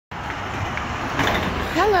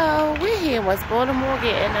Hello, we're here in West Baltimore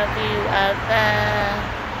getting a view of the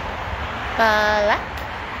black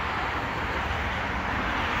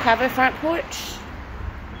covered front porch.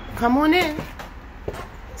 Come on in.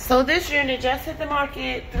 So this unit just hit the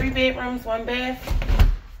market, 3 bedrooms, 1 bath.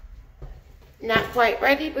 Not quite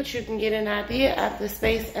ready, but you can get an idea of the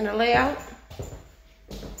space and the layout.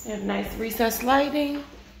 They have nice recessed lighting.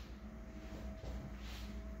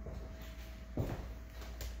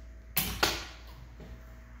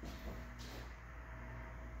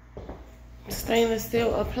 Stainless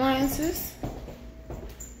steel appliances,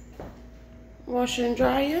 washer and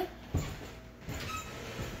dryer,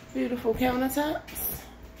 beautiful countertops,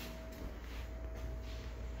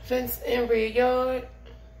 fenced in rear yard.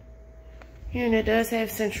 Unit does have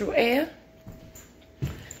central air.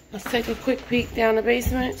 Let's take a quick peek down the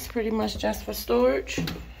basement. It's pretty much just for storage.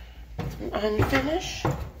 It's unfinished.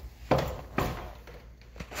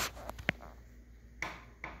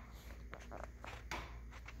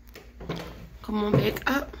 Come on back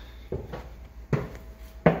up.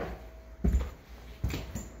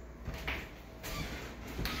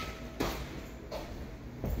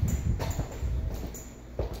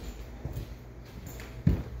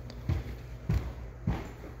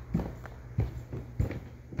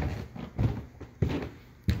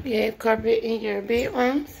 You have carpet in your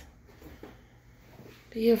bedrooms.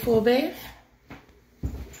 Beautiful bath.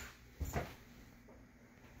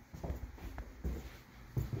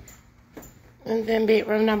 And then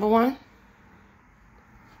bedroom number 1.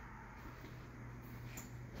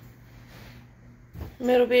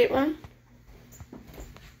 Middle bedroom.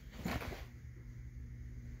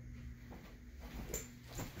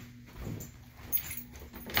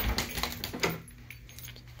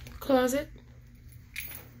 Closet.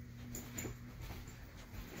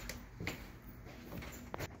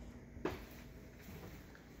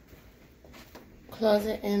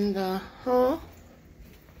 Closet in the hall.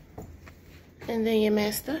 And then your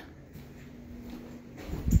master.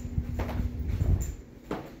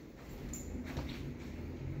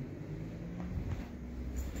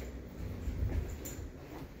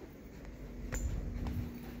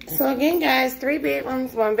 So again, guys, 3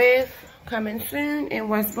 bedrooms, 1 bath, coming soon in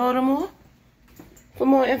West Baltimore. For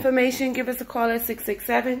more information, give us a call at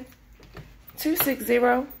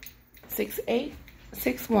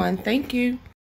 667-260-6861. Thank you.